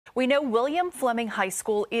We know William Fleming High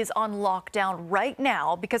School is on lockdown right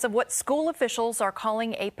now because of what school officials are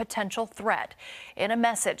calling a potential threat. In a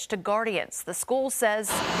message to guardians, the school says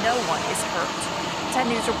no one is hurt. 10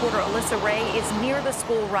 News reporter Alyssa Ray is near the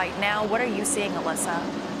school right now. What are you seeing, Alyssa?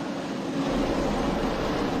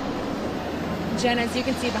 Jen, as you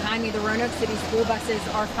can see behind me, the Roanoke City school buses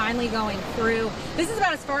are finally going through. This is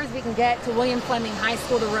about as far as we can get to William Fleming High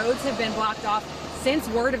School. The roads have been blocked off since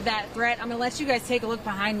word of that threat. I'm going to let you guys take a look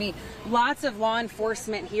behind me. Lots of law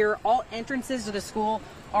enforcement here. All entrances to the school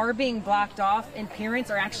are being blocked off, and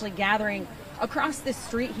parents are actually gathering across the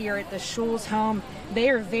street here at the Schul's home.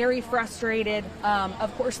 They are very frustrated.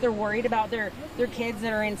 Of course, they're worried about their kids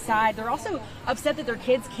that are inside. They're also upset that their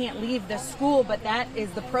kids can't leave the school, but that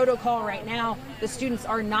is the protocol right now. The students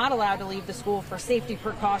are not allowed to leave the school for safety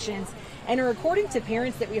precautions. And according to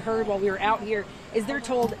parents that we heard while we were out here, is they're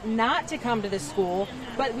told not to come to the school,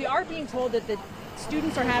 but we are being told that the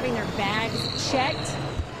students are having their bags checked.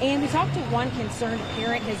 And we talked to one concerned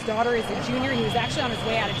parent. His daughter is a junior. He was actually on his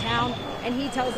way out of town, and he tells